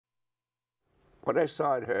what I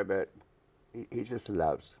saw in Herbert, he just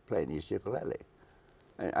loves playing his ukulele.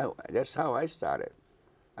 And that's how I started.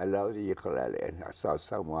 I love the ukulele, and I saw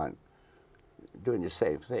someone doing the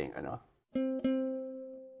same thing, you know.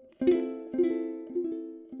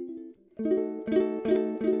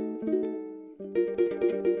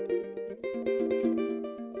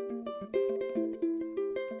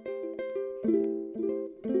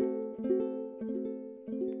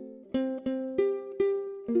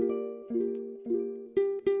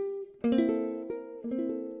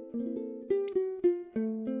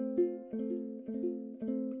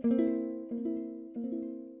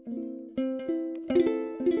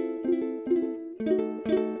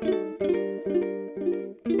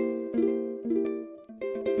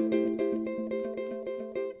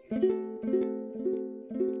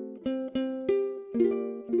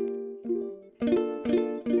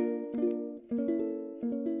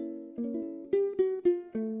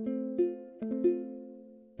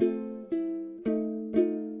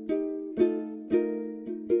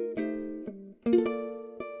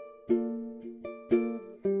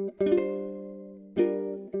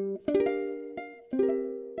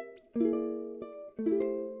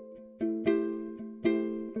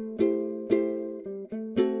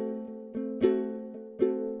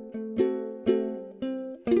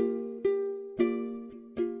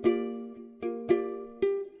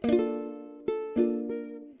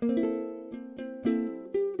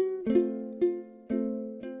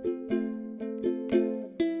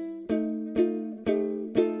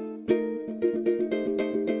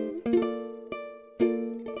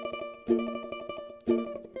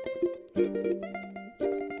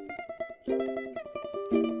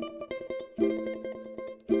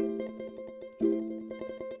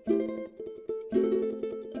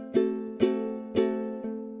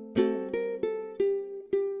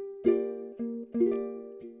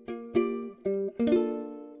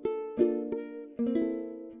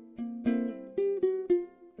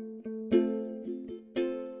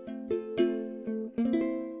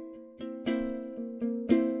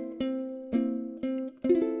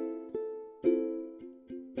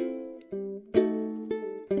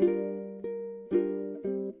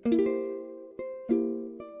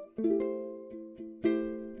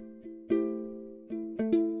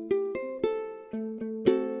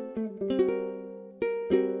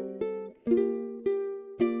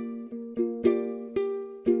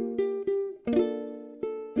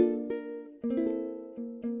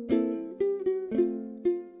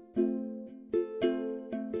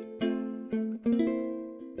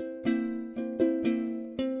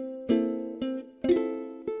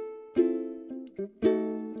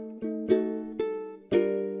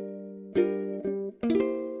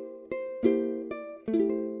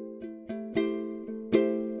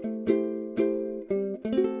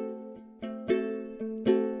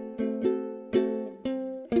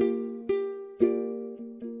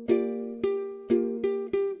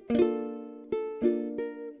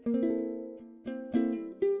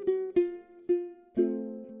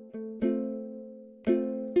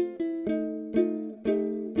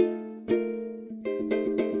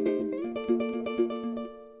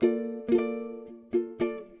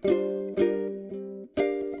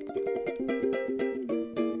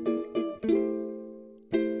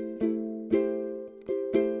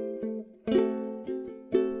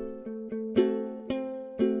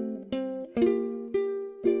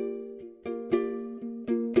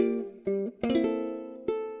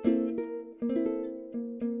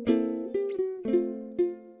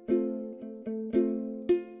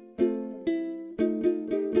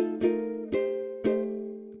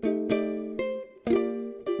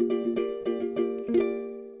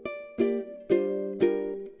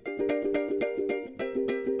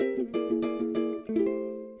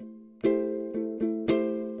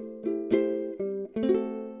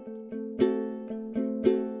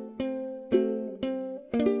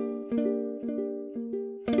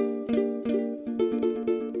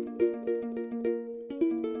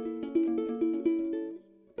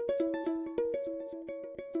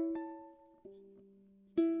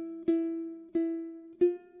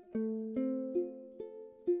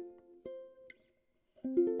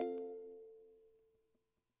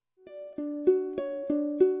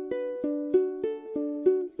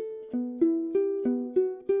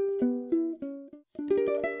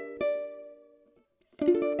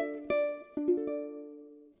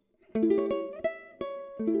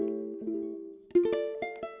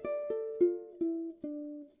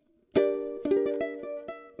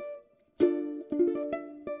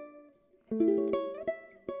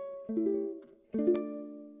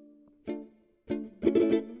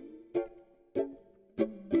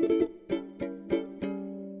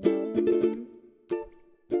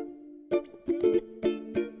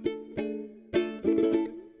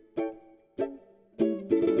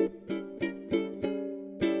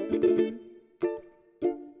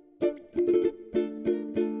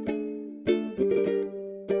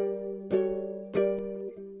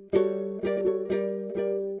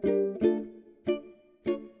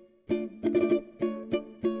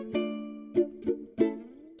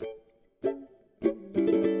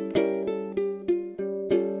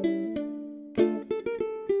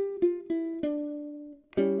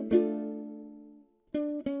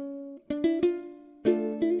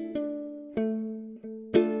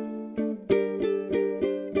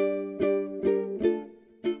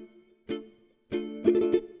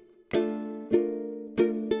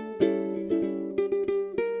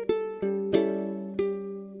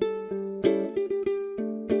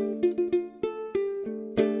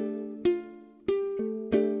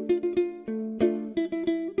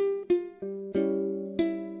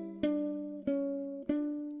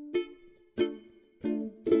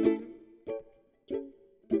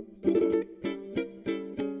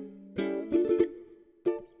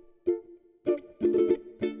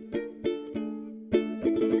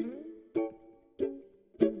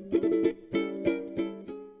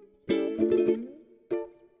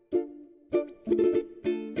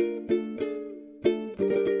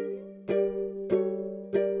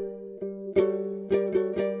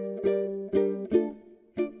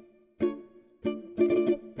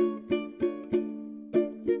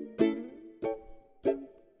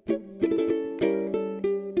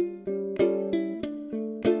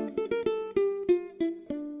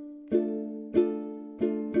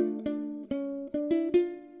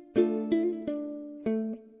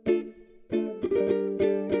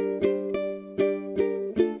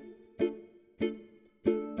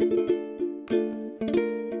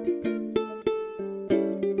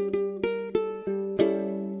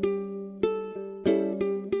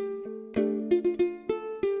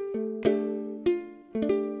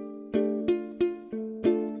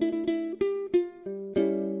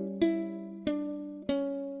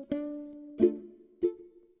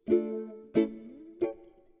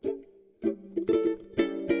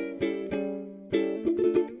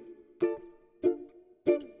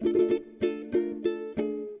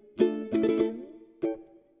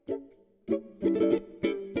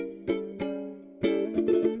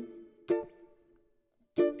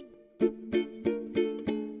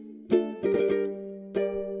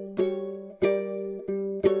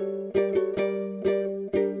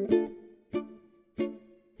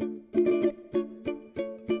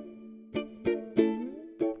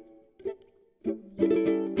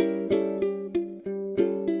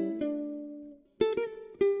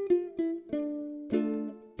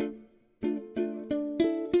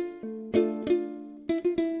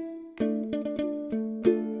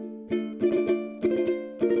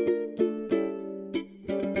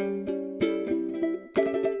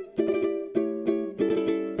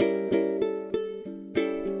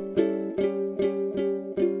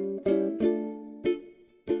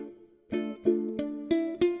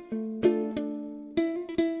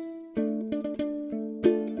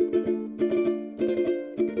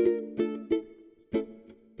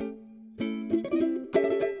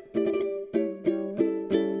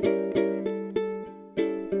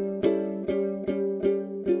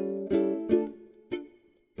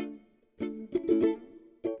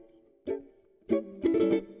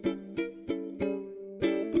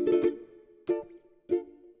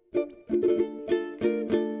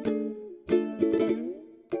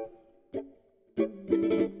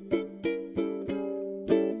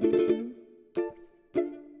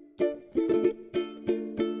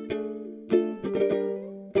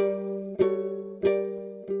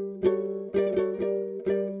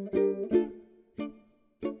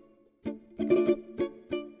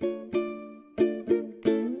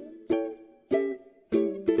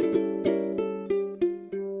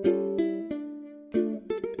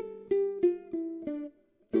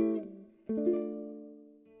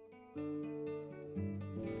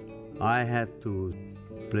 I had to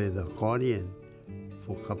play the accordion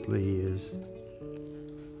for a couple of years.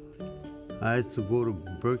 I had to go to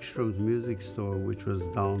Bergstrom's music store, which was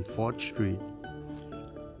down 4th Street,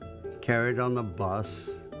 carried on a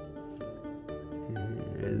bus,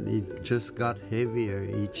 and it just got heavier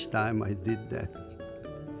each time I did that.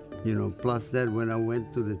 You know, plus that when I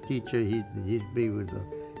went to the teacher, he'd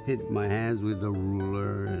hit my hands with the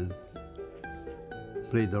ruler and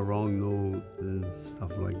play the wrong note and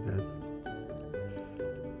stuff like that.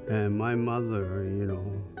 And my mother, you know,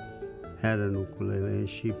 had an ukulele and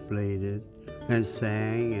she played it and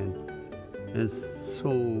sang, and so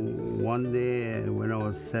one day when I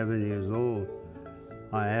was 7 years old,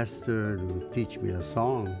 I asked her to teach me a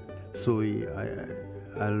song. So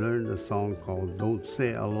I learned a song called Don't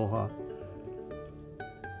Say Aloha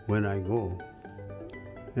When I Go.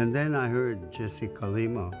 And then I heard Jesse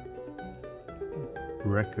Kalima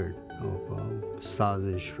record of Stars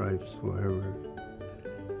and Stripes Forever.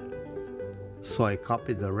 So I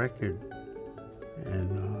copied the record and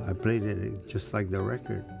I played it just like the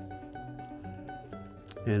record.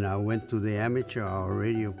 And I went to the amateur hour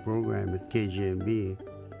radio program at KJMB.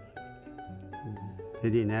 They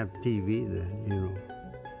didn't have TV then, you know.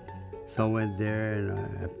 So I went there and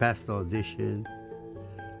I passed the audition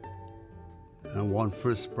and I won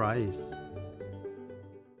first prize.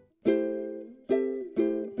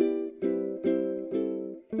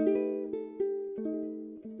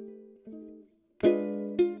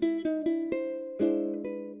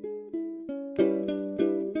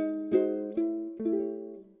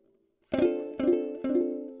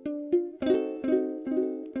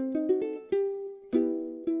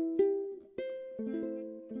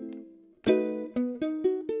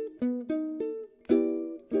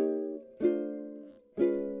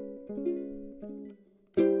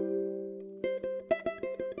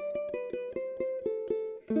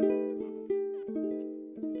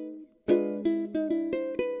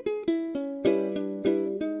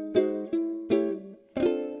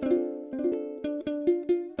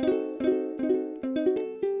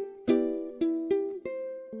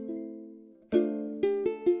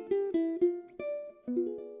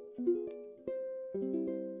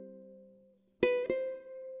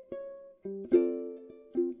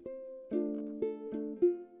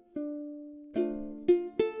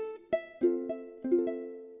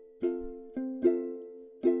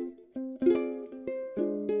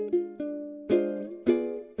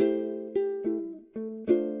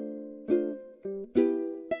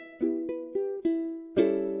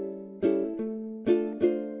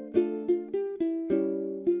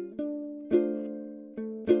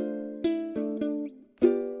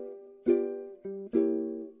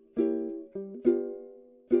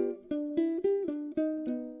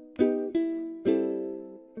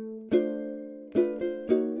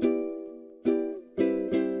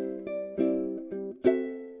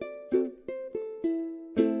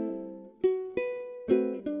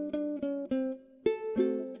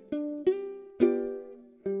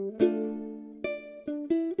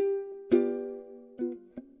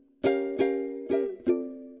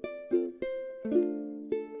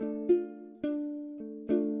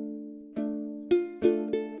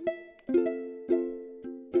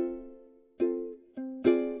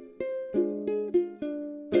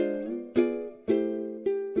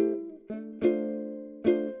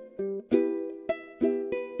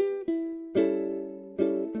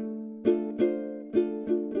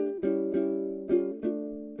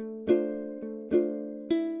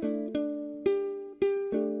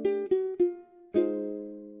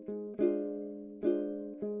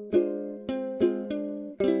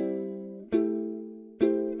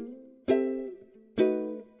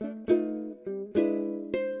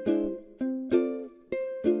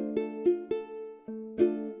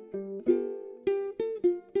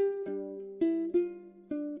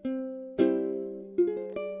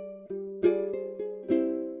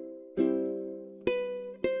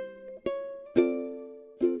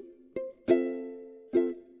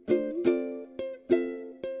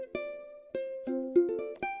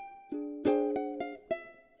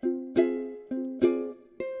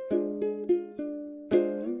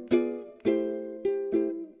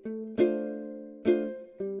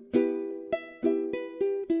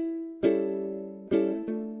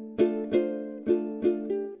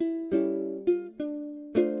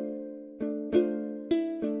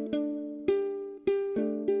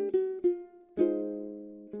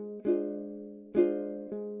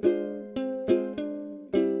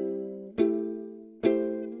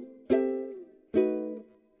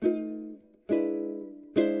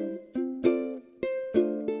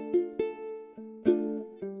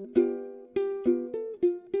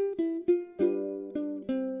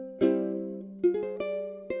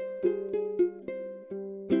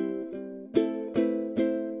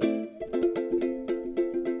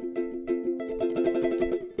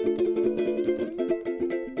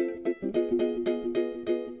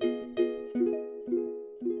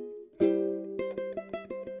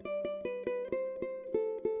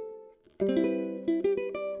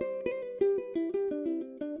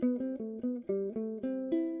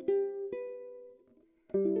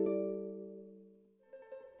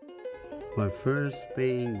 My first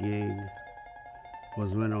paying gig was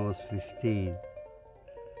when I was 15.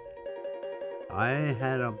 I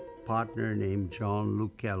had a partner named John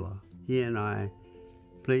Lucella. He and I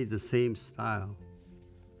played the same style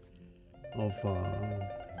of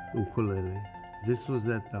ukulele. This was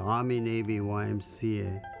at the Army-Navy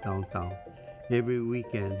YMCA downtown. Every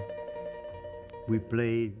weekend we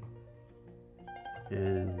played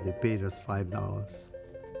and they paid us $5.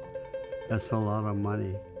 That's a lot of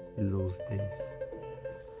money in those days.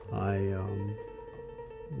 I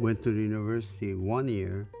went to the university 1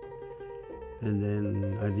 year, and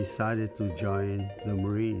then I decided to join the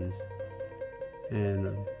Marines.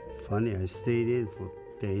 And funny, I stayed in for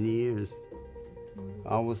 10 years.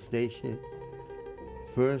 I was stationed.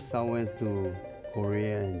 First I went to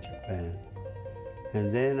Korea and Japan.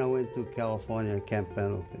 And then I went to California, Camp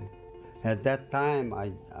Pendleton. At that time,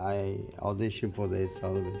 I auditioned for the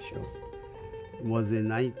Sullivan Show. It was in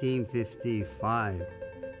 1955.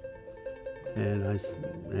 And I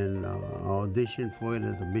auditioned for it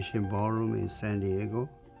at the Mission Ballroom in San Diego.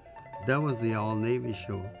 That was the all-Navy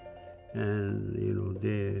show. And, you know,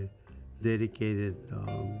 they dedicated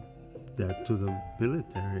that to the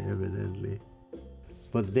military, evidently.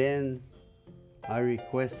 But then I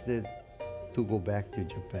requested to go back to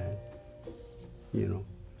Japan, you know.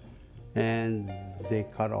 And they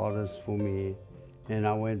cut orders for me, and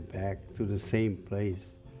I went back to the same place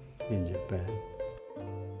in Japan.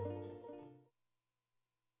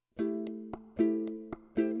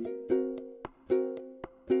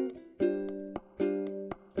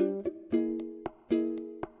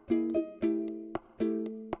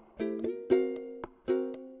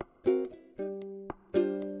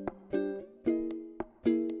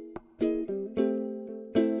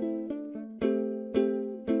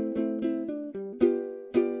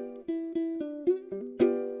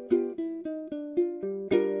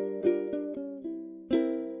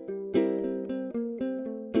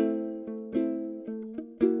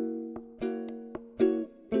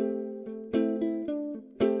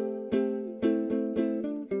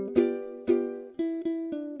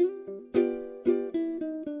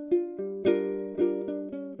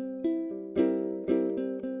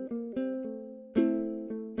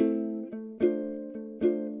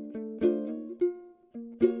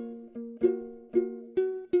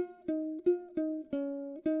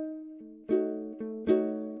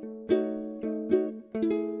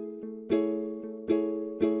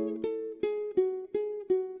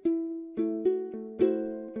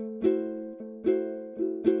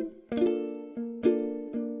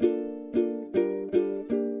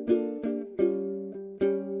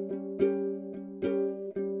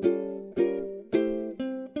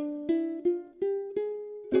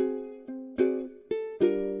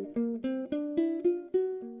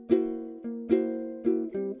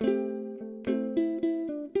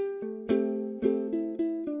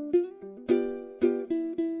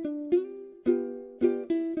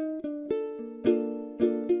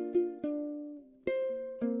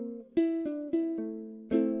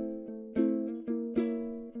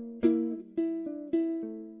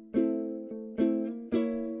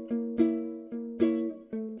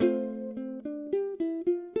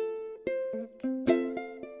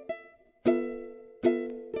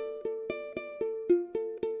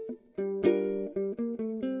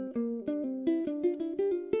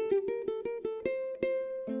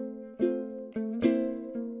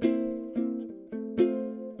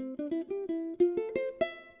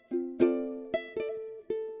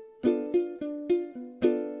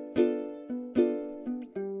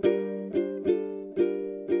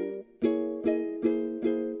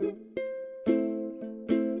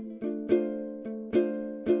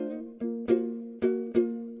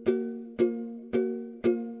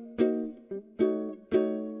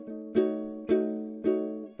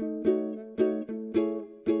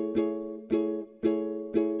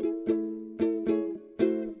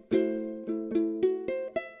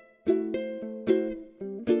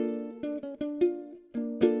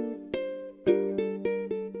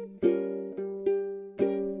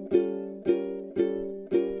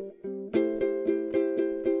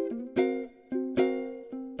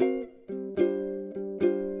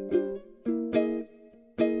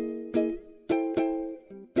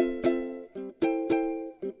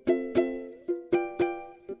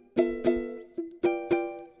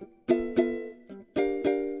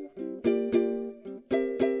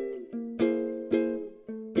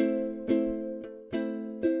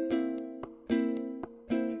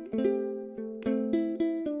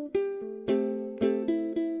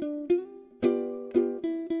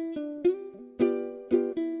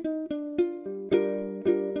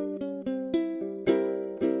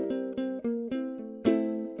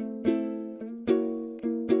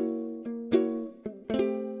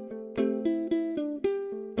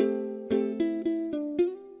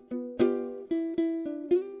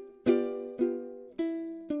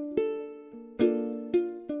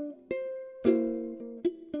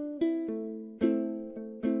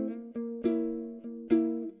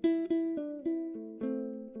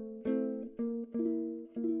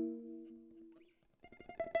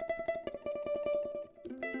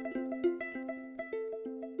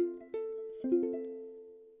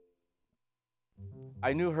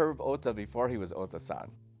 I knew Herb Ohta before he was Ohta-San.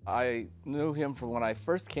 I knew him from when I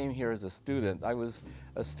first came here as a student. I was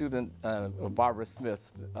a student of Barbara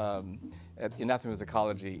Smith's in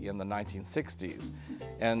ethnomusicology in the 1960s.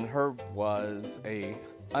 And Herb was an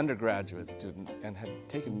undergraduate student and had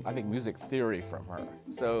taken, I think, music theory from her.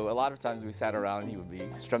 So a lot of times we sat around and he would be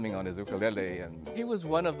strumming on his ukulele. And he was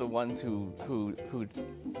one of the ones who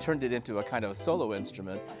turned it into a kind of a solo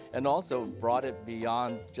instrument and also brought it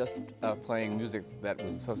beyond just playing music that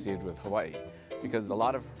was associated with Hawaii. Because a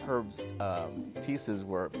lot of Herb's pieces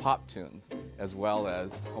were pop tunes as well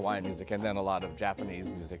as Hawaiian music, and then a lot of Japanese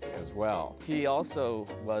music as well. He also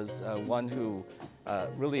was one who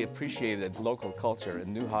really appreciated local culture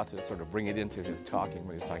and knew how to sort of bring it into his talking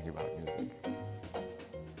when he was talking about music.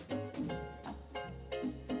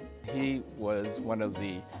 He was one of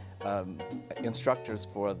the instructors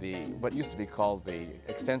for what used to be called the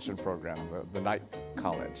extension program, the night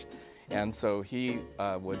college. And so he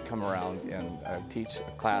would come around and teach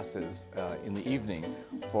classes in the evening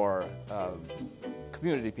for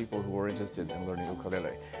community people who were interested in learning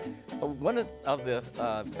ukulele. One of the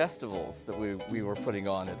festivals that we were putting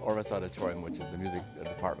on at Orvis Auditorium, which is the music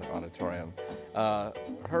department auditorium,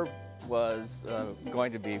 Herb was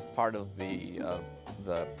going to be part of the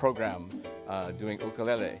program doing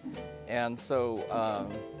ukulele. And so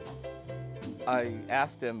I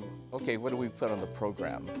asked him, okay, what do we put on the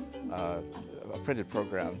program, a printed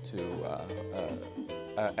program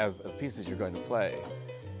as the pieces you're going to play?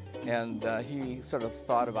 And he sort of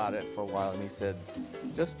thought about it for a while and he said,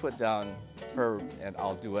 just put down Herb and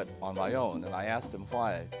I'll do it on my own. And I asked him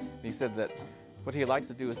why. And he said that what he likes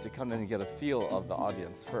to do is to come in and get a feel of the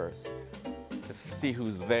audience first, to see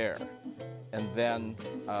who's there, and then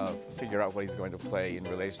figure out what he's going to play in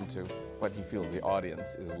relation to what he feels the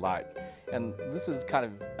audience is like. And this is kind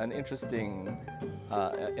of an interesting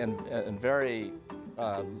and very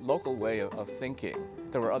local way of thinking.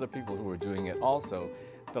 There were other people who were doing it also,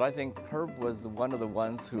 but I think Herb was one of the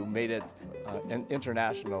ones who made it an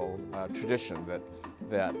international tradition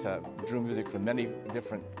that drew music from many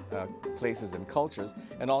different places and cultures,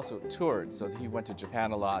 and also toured. So he went to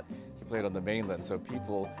Japan a lot. He played on the mainland, so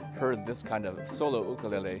people heard this kind of solo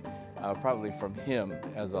ukulele probably from him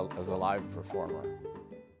as a live performer.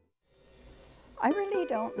 I really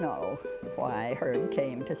don't know why Herb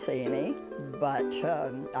came to see me, but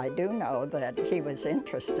I do know that he was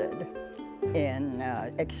interested in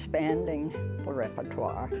expanding the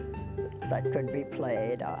repertoire that could be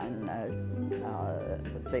played on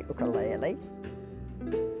the ukulele.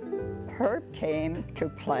 Herb came to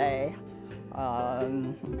play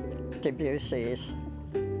Debussy's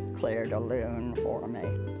Clair de Lune for me,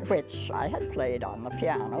 which I had played on the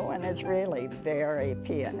piano, and is really very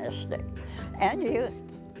pianistic, and used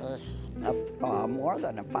more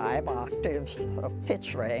than 5 octaves of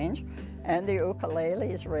pitch range, and the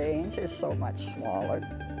ukulele's range is so much smaller.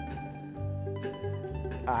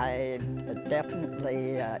 I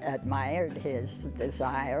definitely admired his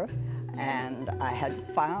desire, and I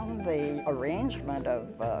had found the arrangement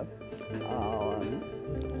of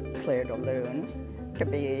Clair de Lune to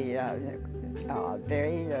be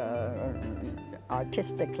very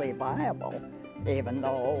artistically viable, even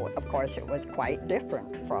though, of course, it was quite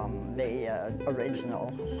different from the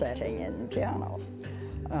original setting in piano.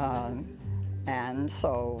 And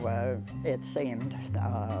so it seemed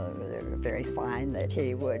very fine that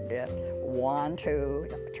he would want to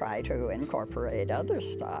try to incorporate other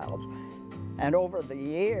styles. And over the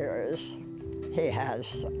years, he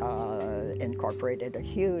has incorporated a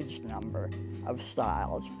huge number of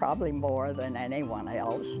styles, probably more than anyone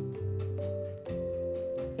else.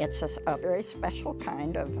 It's a very special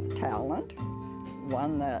kind of talent,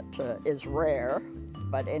 one that is rare,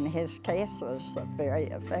 but in his case was very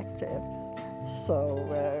effective. So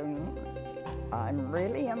I'm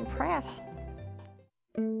really impressed.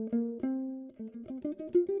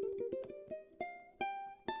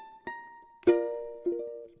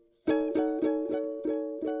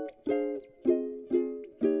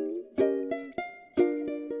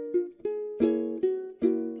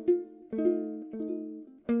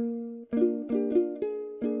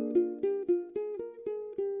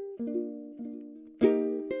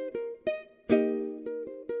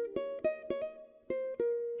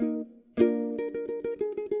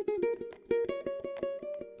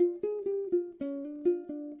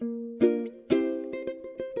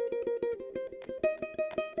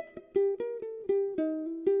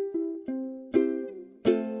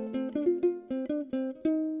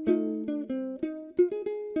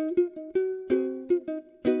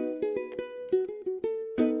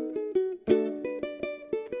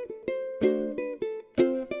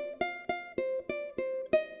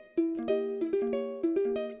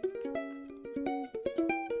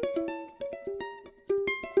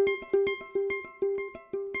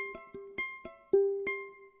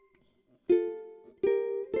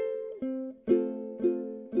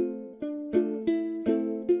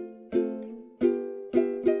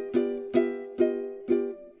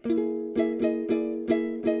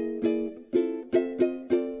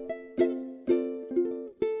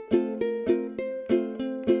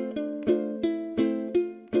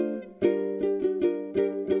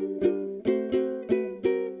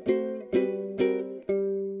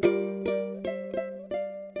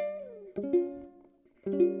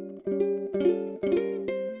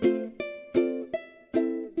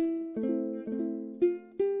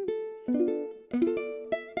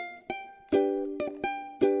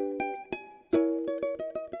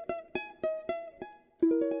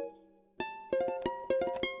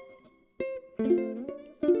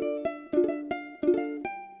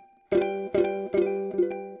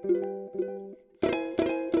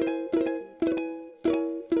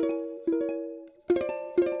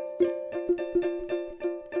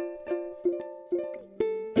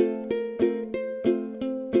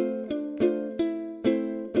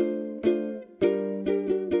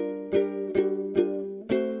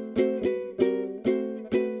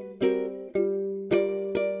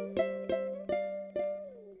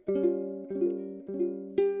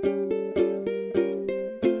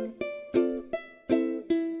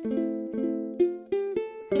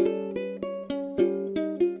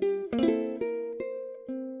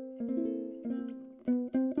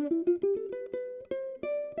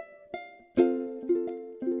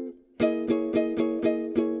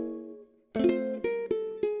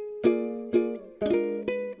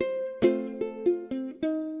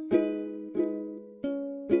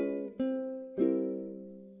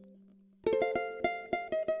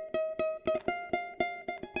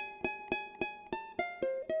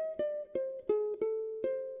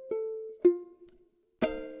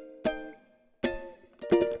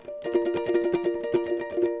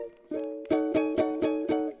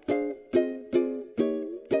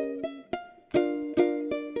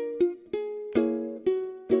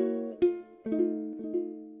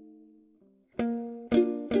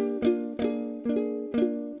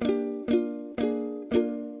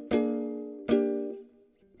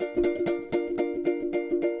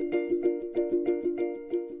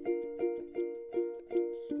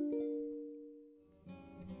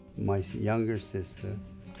 younger sister.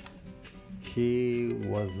 She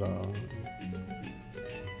was the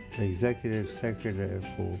executive secretary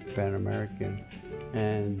for Pan American,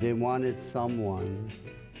 and they wanted someone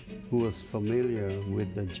who was familiar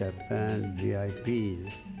with the Japan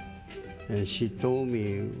VIPs. And she told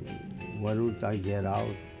me, why don't I get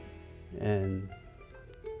out and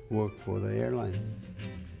work for the airline?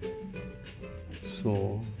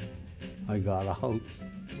 So I got out.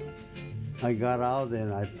 I got out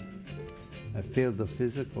and I failed the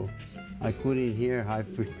physical. I couldn't hear high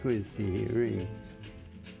frequency hearing.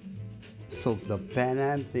 So the Pan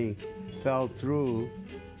Am thing fell through.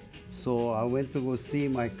 So I went to go see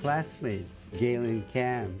my classmate, Galen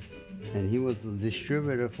Cam, and he was the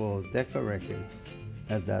distributor for Decca Records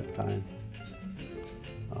at that time.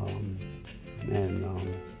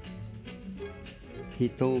 He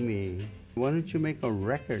told me, why don't you make a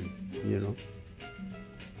record, you know?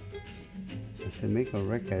 I said, make a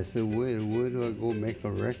record? I said, where do I go make a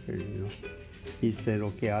record, you know? He said,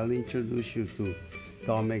 okay, I'll introduce you to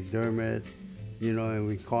Don McDermott, you know, and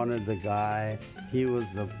we cornered the guy. He was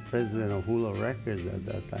the president of Hula Records at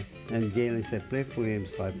that time. And Galen said, play for him,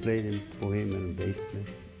 so I played him for him in the basement.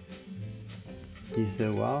 He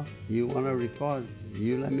said, well, you want to record?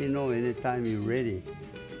 You let me know anytime you're ready,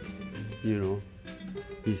 you know.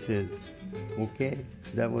 He said, okay,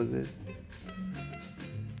 that was it.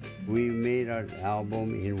 We made our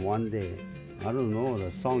album in one day. I don't know,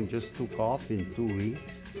 the song just took off in 2 weeks.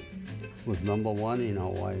 It was #1 in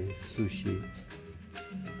Hawaii, Sushi.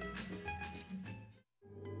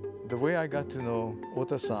 The way I got to know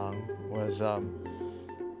Ohta-San was,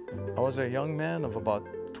 I was a young man of about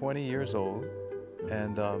 20 years old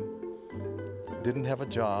and didn't have a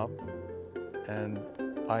job. And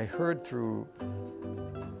I heard through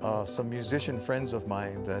some musician friends of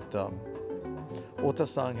mine that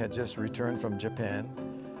Ohta-San had just returned from Japan,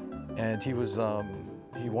 and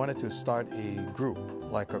he wanted to start a group,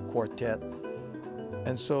 like a quartet.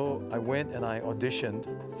 And so I went and I auditioned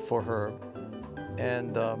for Herb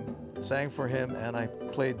and sang for him, and I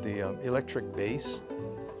played the electric bass.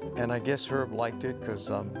 And I guess Herb liked it because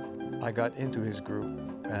I got into his group,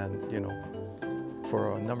 and you know,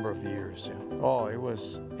 for a number of years. Yeah. Oh, it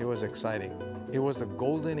was exciting. It was the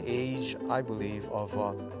golden age, I believe, of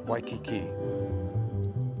Waikiki.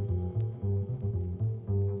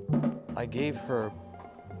 I gave Herb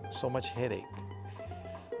so much headache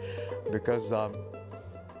because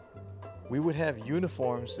we would have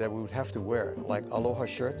uniforms that we would have to wear, like aloha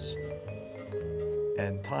shirts,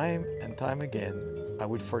 and time again, I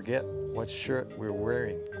would forget what shirt we were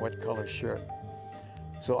wearing, what color shirt.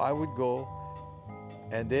 So I would go,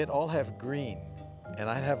 and they'd all have green, and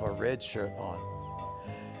I'd have a red shirt on.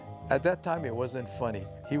 At that time, it wasn't funny.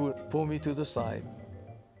 He would pull me to the side.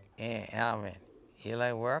 Hey, Alvin, you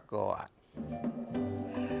like work or what?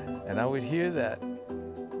 And I would hear that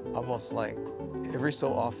almost like every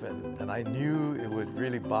so often, and I knew it would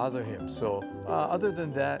really bother him. So other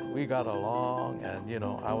than that, we got along, and you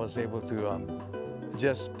know, I was able to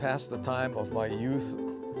just pass the time of my youth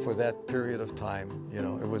for that period of time. You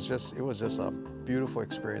know, it was just a beautiful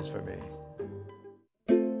experience for me.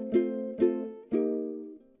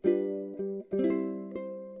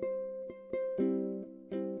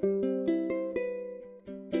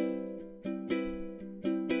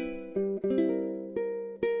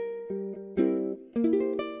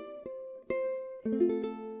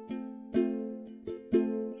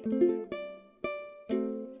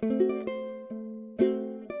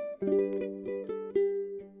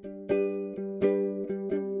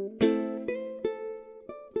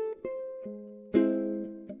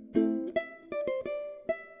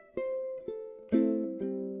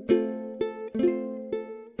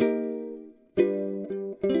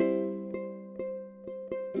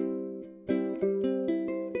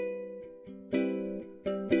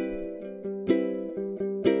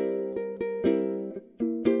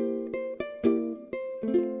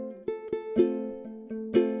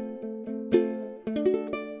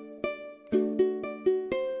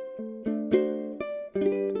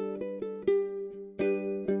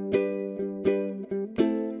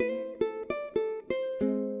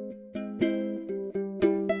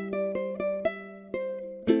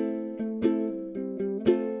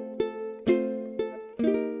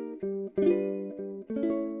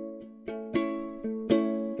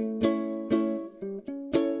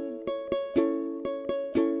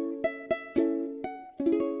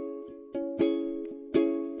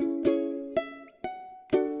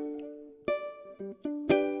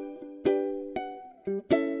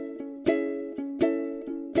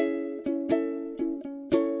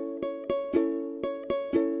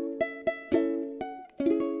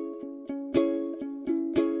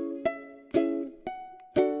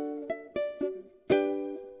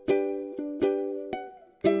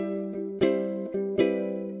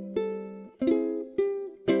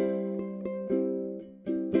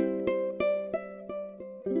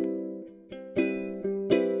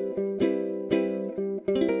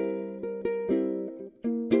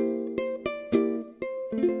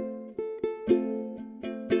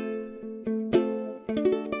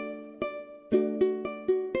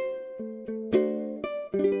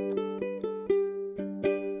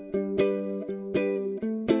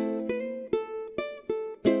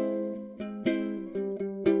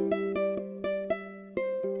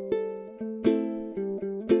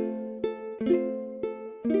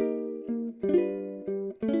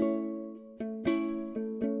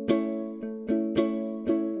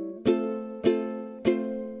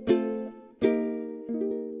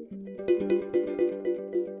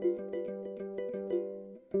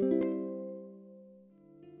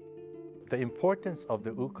 importance of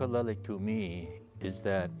the ukulele to me is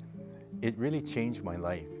that it really changed my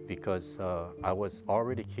life because I was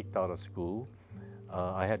already kicked out of school.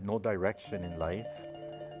 I had no direction in life,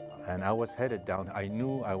 and I was headed down. I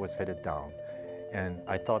knew I was headed down, and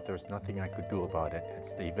I thought there was nothing I could do about it.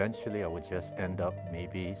 Eventually, I would just end up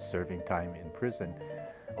maybe serving time in prison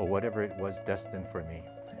or whatever it was destined for me.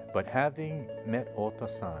 But having met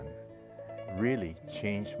Ohta-San really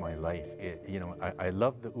changed my life. I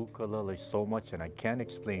love the ukulele so much, and I can't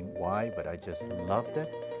explain why, but I just loved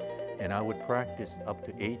it. And I would practice up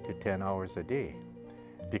to 8 to 10 hours a day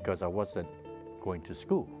because I wasn't going to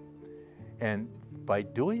school. And by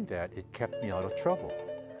doing that, it kept me out of trouble.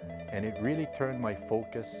 And it really turned my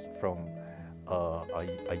focus from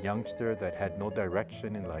a youngster that had no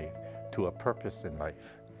direction in life to a purpose in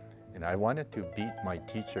life. And I wanted to beat my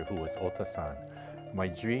teacher, who was Ohta-San. My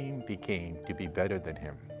dream became to be better than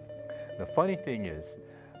him. The funny thing is,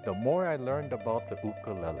 the more I learned about the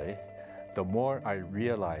ukulele, the more I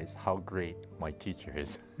realized how great my teacher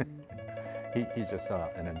is. He's just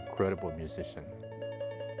an incredible musician.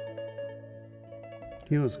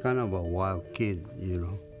 He was kind of a wild kid, you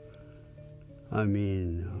know. I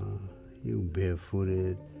mean, he was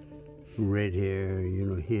barefooted, red hair, you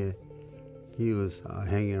know. He was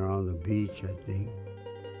hanging around the beach, I think.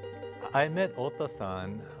 I met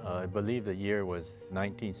Ohta-San, I believe the year was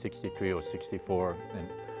 1963 or 64. And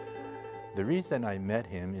the reason I met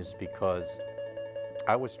him is because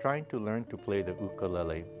I was trying to learn to play the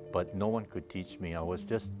ukulele, but no one could teach me. I was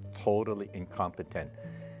just totally incompetent.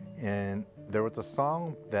 And there was a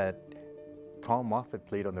song that Tom Moffat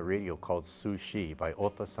played on the radio called Sushi by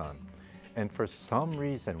Ohta-San. And for some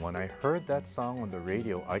reason, when I heard that song on the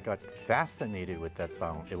radio, I got fascinated with that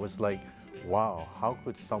song. It was like, wow, how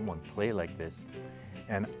could someone play like this?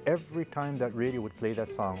 And every time that radio would play that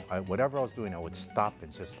song, whatever I was doing, I would stop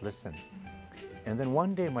and just listen. And then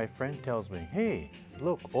one day my friend tells me, hey,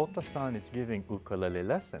 look, Ohta-San is giving ukulele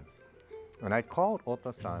lessons. And I called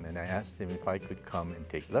Ohta-San and I asked him if I could come and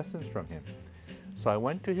take lessons from him. So I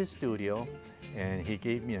went to his studio and he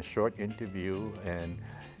gave me a short interview and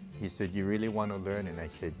he said, you really want to learn? And I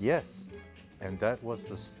said, yes. And that was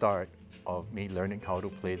the start of me learning how to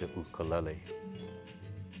play the ukulele.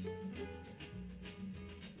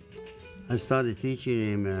 I started teaching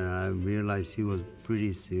him and I realized he was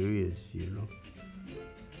pretty serious, you know.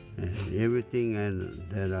 And everything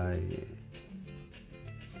that I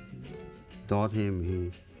taught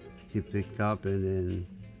him, he picked up, and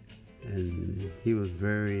he was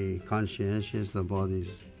very conscientious about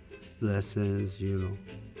his lessons, you know.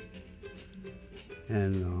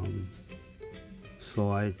 And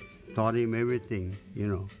so I taught him everything, you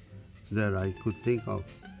know, that I could think of.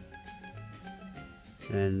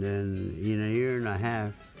 And then in a year and a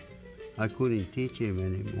half, I couldn't teach him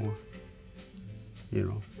anymore, you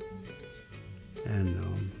know. And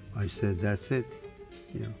I said, that's it,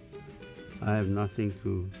 you know. I have nothing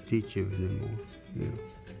to teach you anymore, you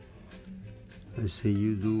know. I say,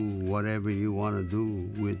 you do whatever you want to do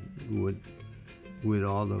with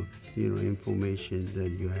all the, you know, information that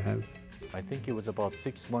you have. I think it was about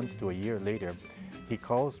 6 months to a year later, he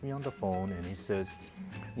calls me on the phone and he says,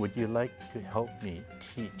 would you like to help me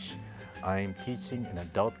teach? I'm teaching an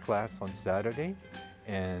adult class on Saturday,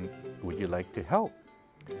 and would you like to help?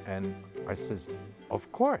 And I says, of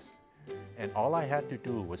course. And all I had to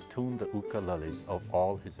do was tune the ukuleles of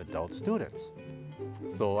all his adult students.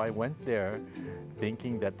 So I went there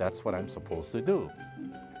thinking that that's what I'm supposed to do.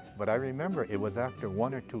 But I remember it was after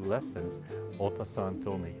 1 or 2 lessons, Ohta-San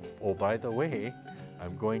told me, oh, by the way,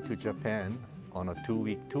 I'm going to Japan on a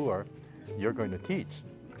 2-week tour. You're going to teach.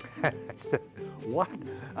 I said, what?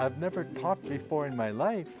 I've never taught before in my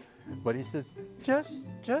life. But he says,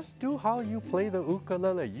 just do how you play the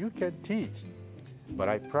ukulele. You can teach. But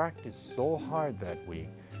I practiced so hard that week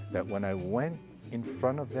that when I went in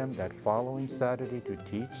front of them that following Saturday to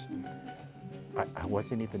teach, I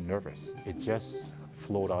wasn't even nervous. It just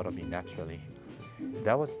flowed out of me naturally.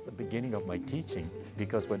 That was the beginning of my teaching,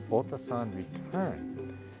 because when Ohta-San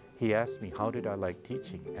returned, he asked me, how did I like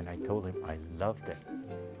teaching? And I told him I loved it.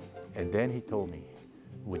 And then he told me,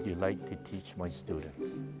 would you like to teach my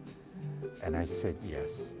students? And I said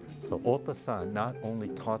yes. So Ohta-San not only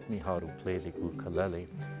taught me how to play the ukulele,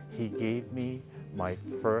 he gave me my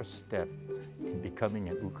first step in becoming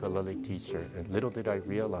an ukulele teacher. And little did I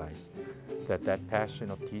realize that that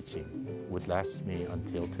passion of teaching would last me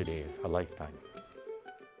until today, a lifetime.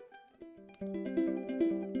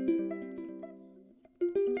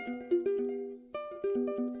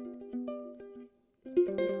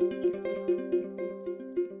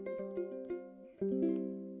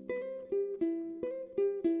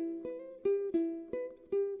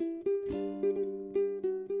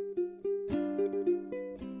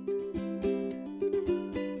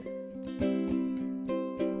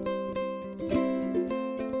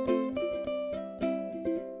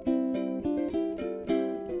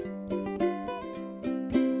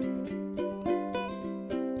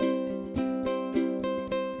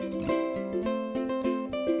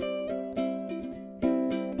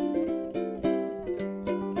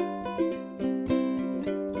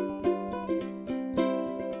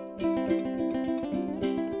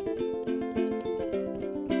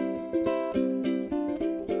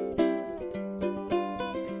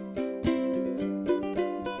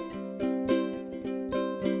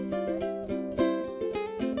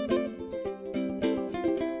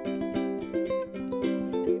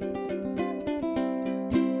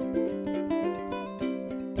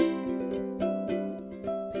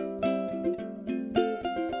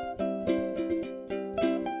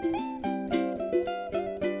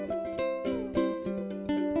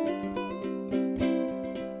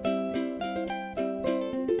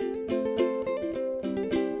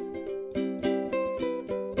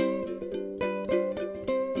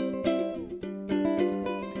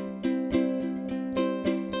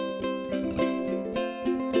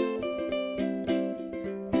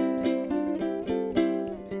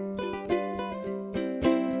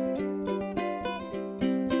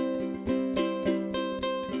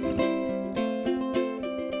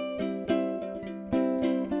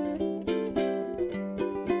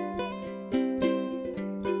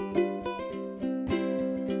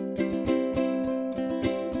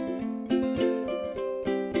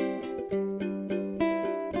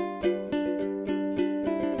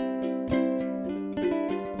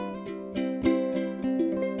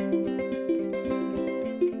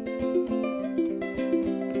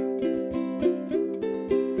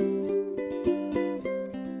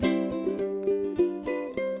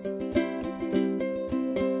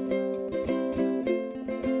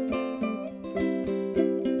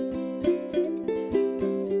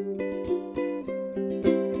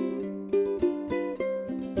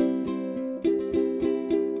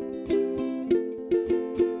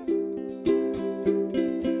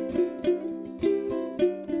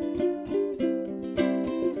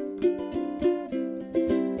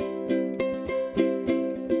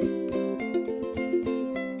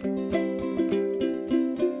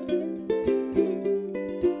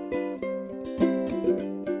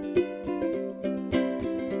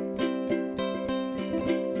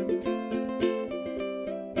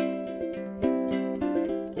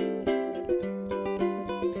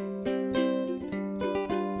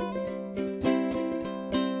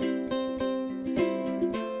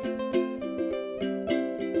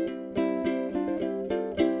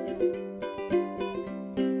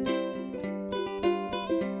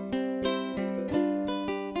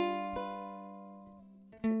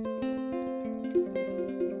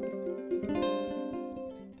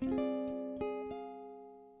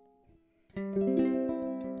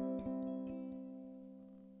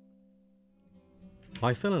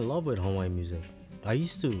 I fell in love with Hawaiian music. I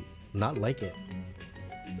used to not like it.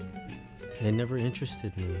 It never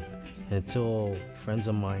interested me until friends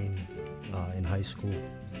of mine in high school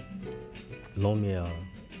loaned me a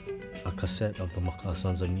cassette of the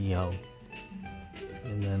Sons of Niihau.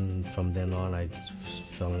 And then from then on, I just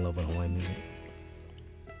fell in love with Hawaiian music.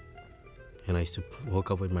 And I used to hook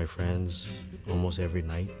up with my friends almost every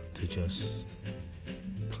night to just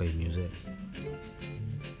play music.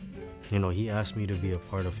 You know, he asked me to be a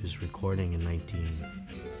part of his recording in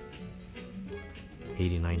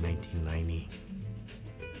 1989, 1990.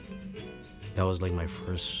 That was like my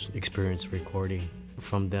first experience recording.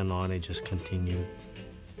 From then on, it just continued.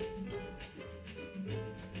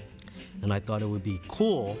 And I thought it would be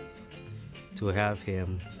cool to have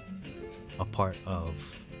him a part of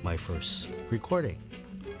my first recording.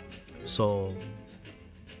 So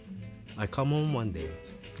I come home one day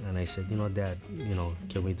and I said, you know, Dad, you know,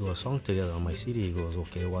 can we do a song together on my CD? He goes,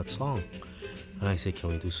 okay, what song? And I said, can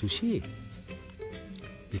we do Sushi?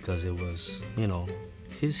 Because it was, you know,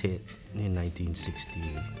 his hit in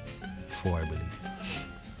 1964, I believe.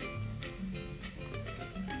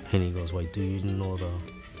 And he goes, why, do you know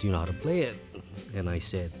how to play it? And I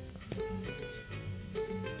said,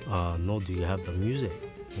 no, do you have the music?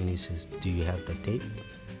 And he says, do you have the tape?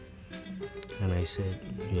 And I said,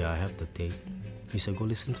 yeah, I have the tape. He said, go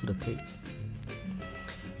listen to the tape.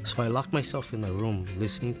 So I locked myself in the room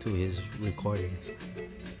listening to his recording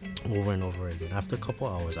over and over again. After a couple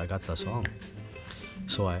hours, I got the song.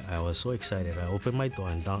 So I was so excited. I opened my door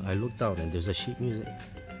and I looked down and there's a sheet music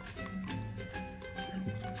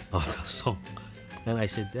of the song. And I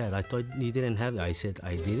said, Dad, I thought you didn't have it. I said,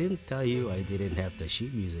 I didn't tell you I didn't have the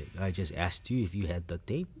sheet music. I just asked you if you had the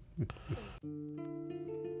tape.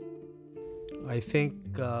 I think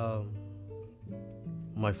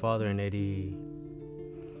my father and Eddie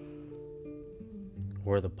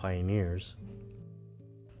were the pioneers,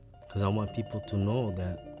 because I want people to know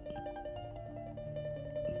that,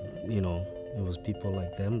 you know, it was people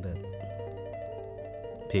like them that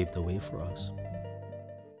paved the way for us.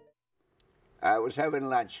 I was having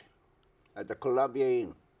lunch at the Columbia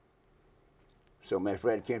Inn. So my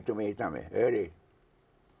friend came to me and told me, Eddie,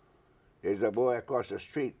 there's a boy across the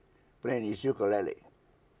street playing his ukulele.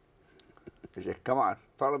 He said, come on,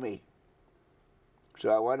 follow me. So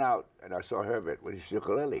I went out and I saw Herbert with his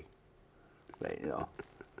ukulele, you know.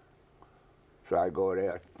 So I go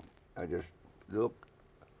there, I just look,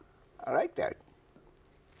 I like that.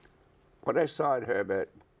 What I saw in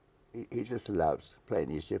Herbert, he just loves playing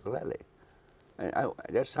his ukulele. And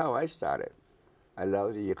that's how I started. I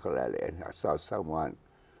love the ukulele, and I saw someone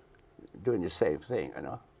doing the same thing, you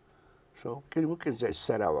know. So we can just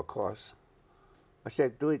set our course. I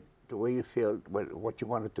said, do it the way you feel, what you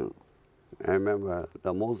want to do. I remember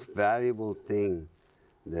the most valuable thing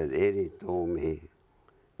that Eddie told me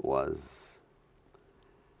was,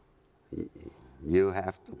 you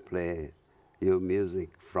have to play your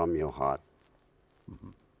music from your heart. Mm-hmm.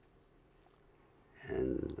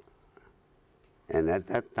 And at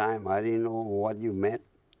that time, I didn't know what you meant,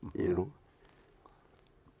 Mm-hmm. you know.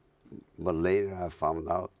 But later I found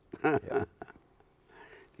out. Yeah.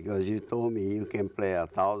 Because you told me you can play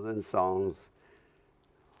 1,000 songs,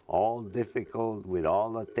 all difficult, with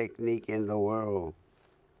all the technique in the world.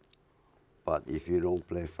 But if you don't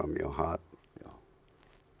play from your heart, Yeah.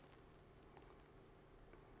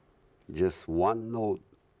 just one note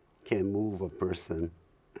can move a person.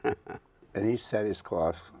 And he set his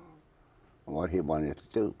course on what he wanted to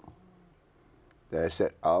do. Then I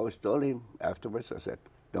said, I always told him afterwards, I said,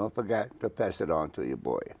 don't forget to pass it on to your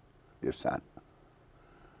boy, your son,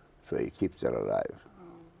 so he keeps it alive.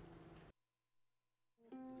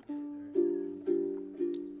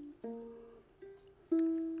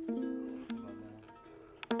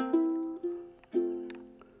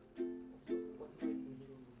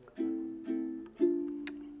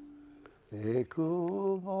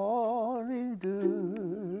 Good morning,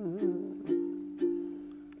 dew,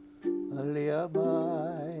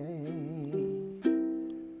 aliamai,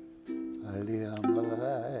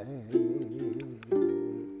 aliamai,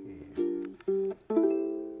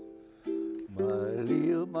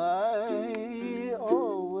 maliumai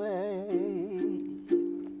away,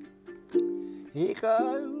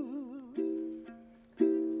 hikau,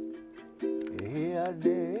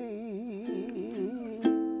 hiane.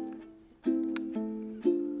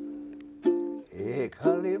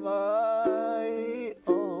 Kalimai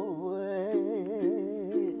oe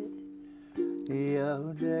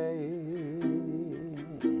yaune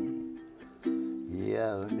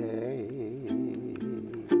yaune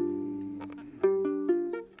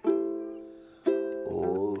o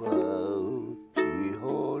au I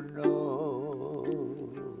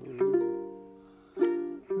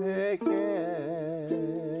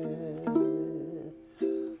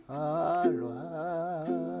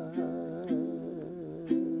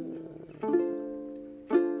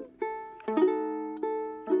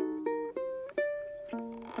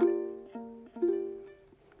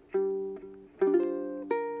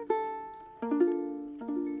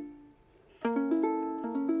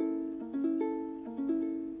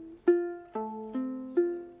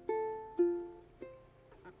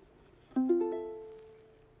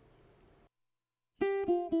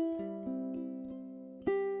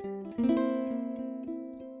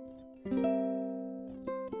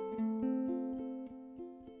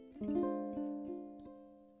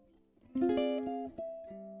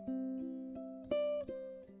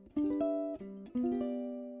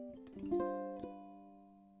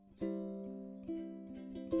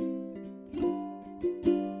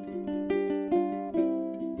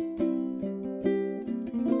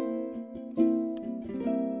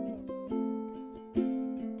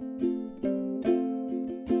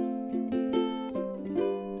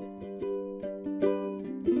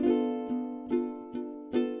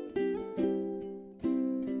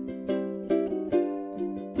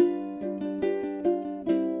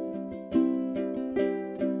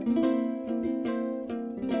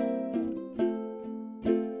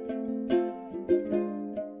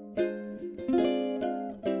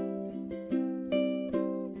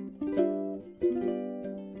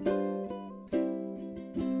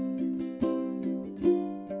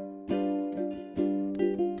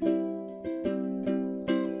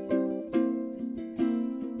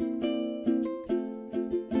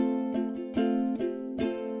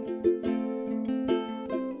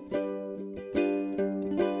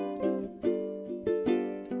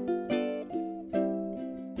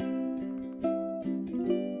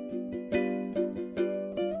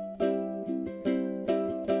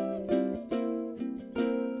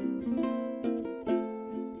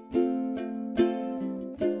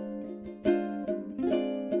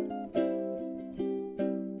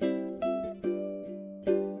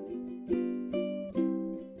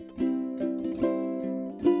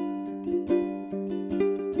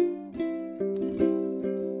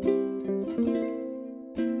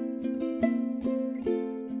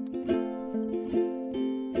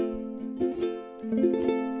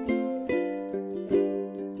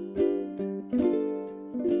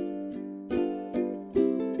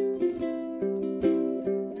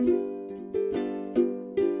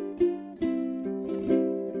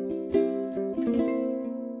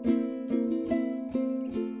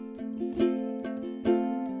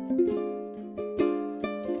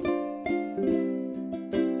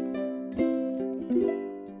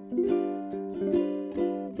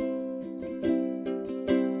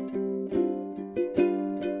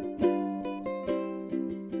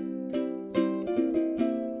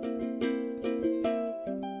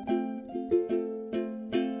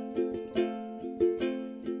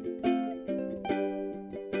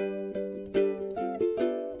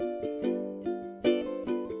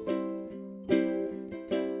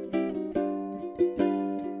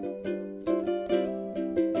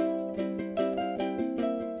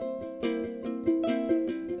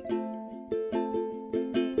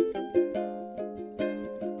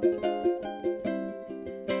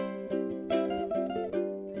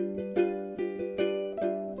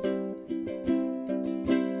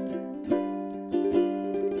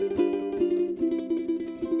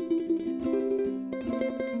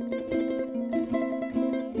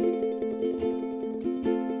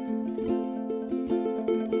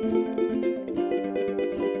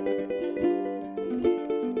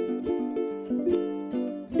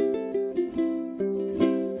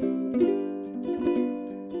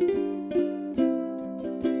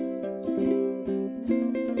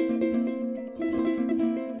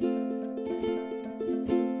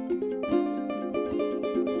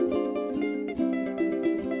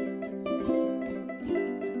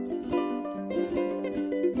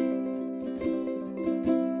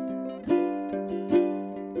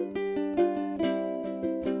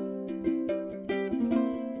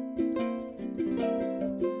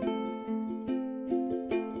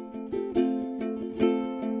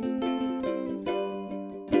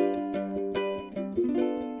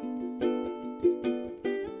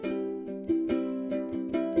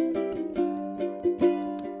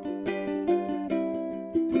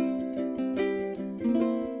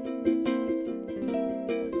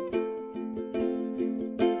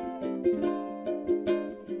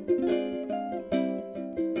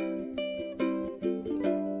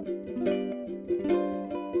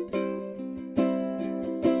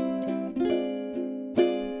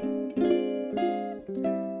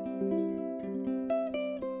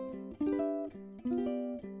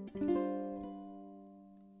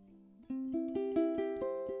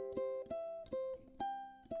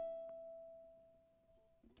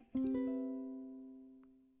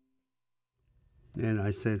And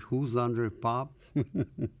I said, "Who's Andre Pop?"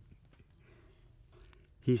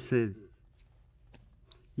 He said,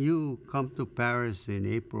 "You come to Paris in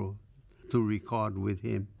April to record with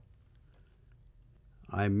him."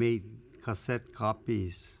 I made cassette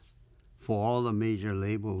copies for all the major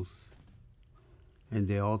labels, and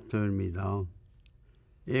they all turned me down.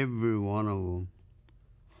 Every one of them.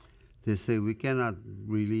 They say, "We cannot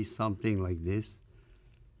release something like this,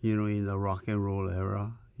 in the rock and roll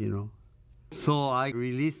era, So I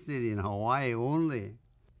released it in Hawaii only.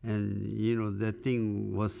 And, that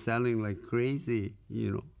thing was selling like crazy,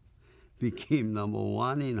 Became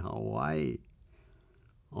 #1 in Hawaii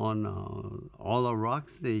on all the rock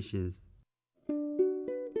stations.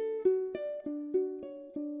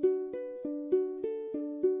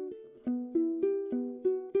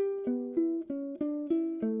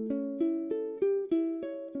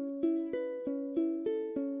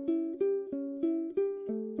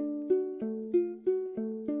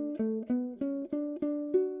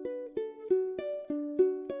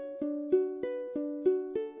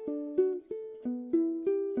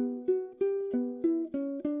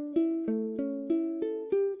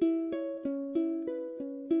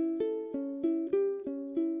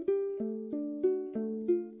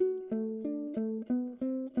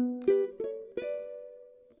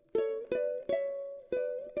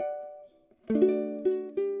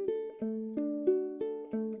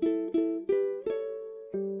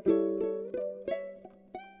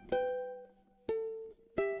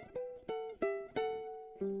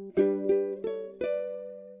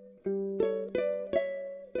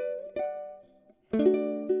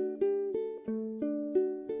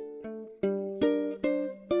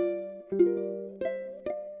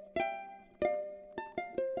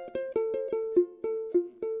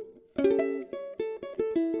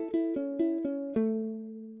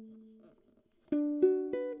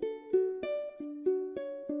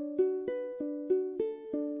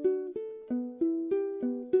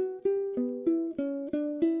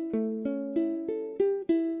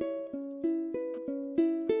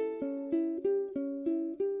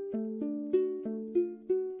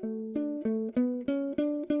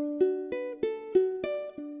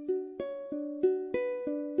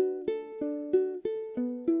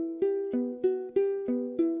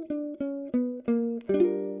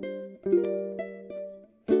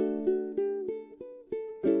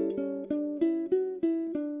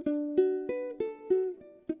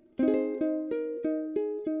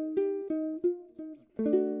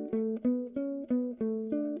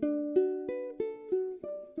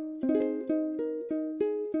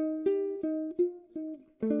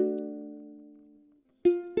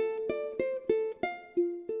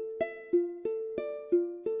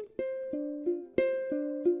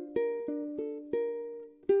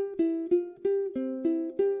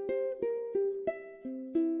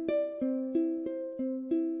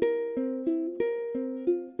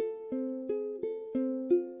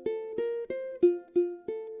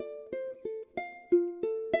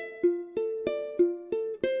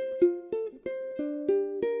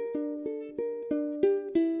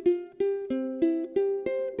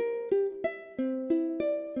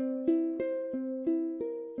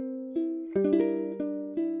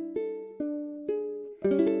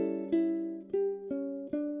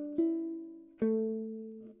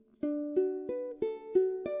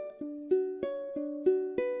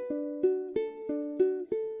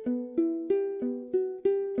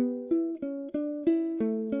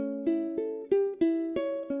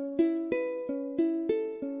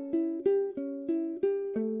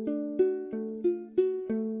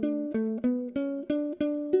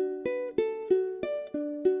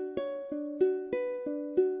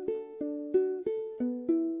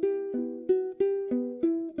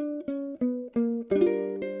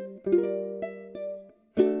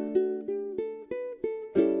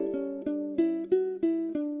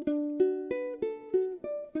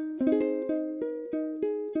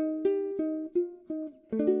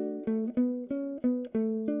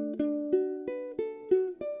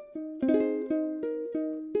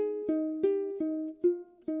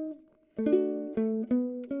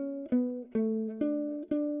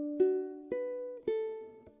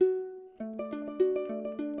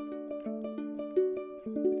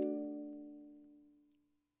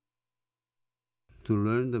 To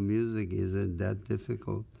learn the music isn't that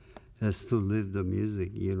difficult as to live the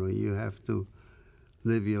music. You have to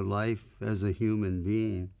live your life as a human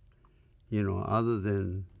being, other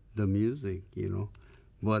than the music,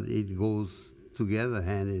 but it goes together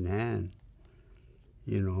hand in hand,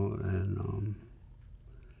 and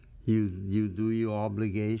you do your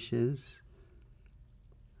obligations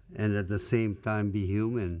and at the same time be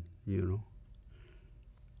human,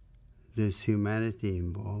 there's humanity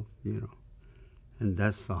involved, you know, and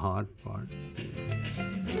that's the hard part. You know.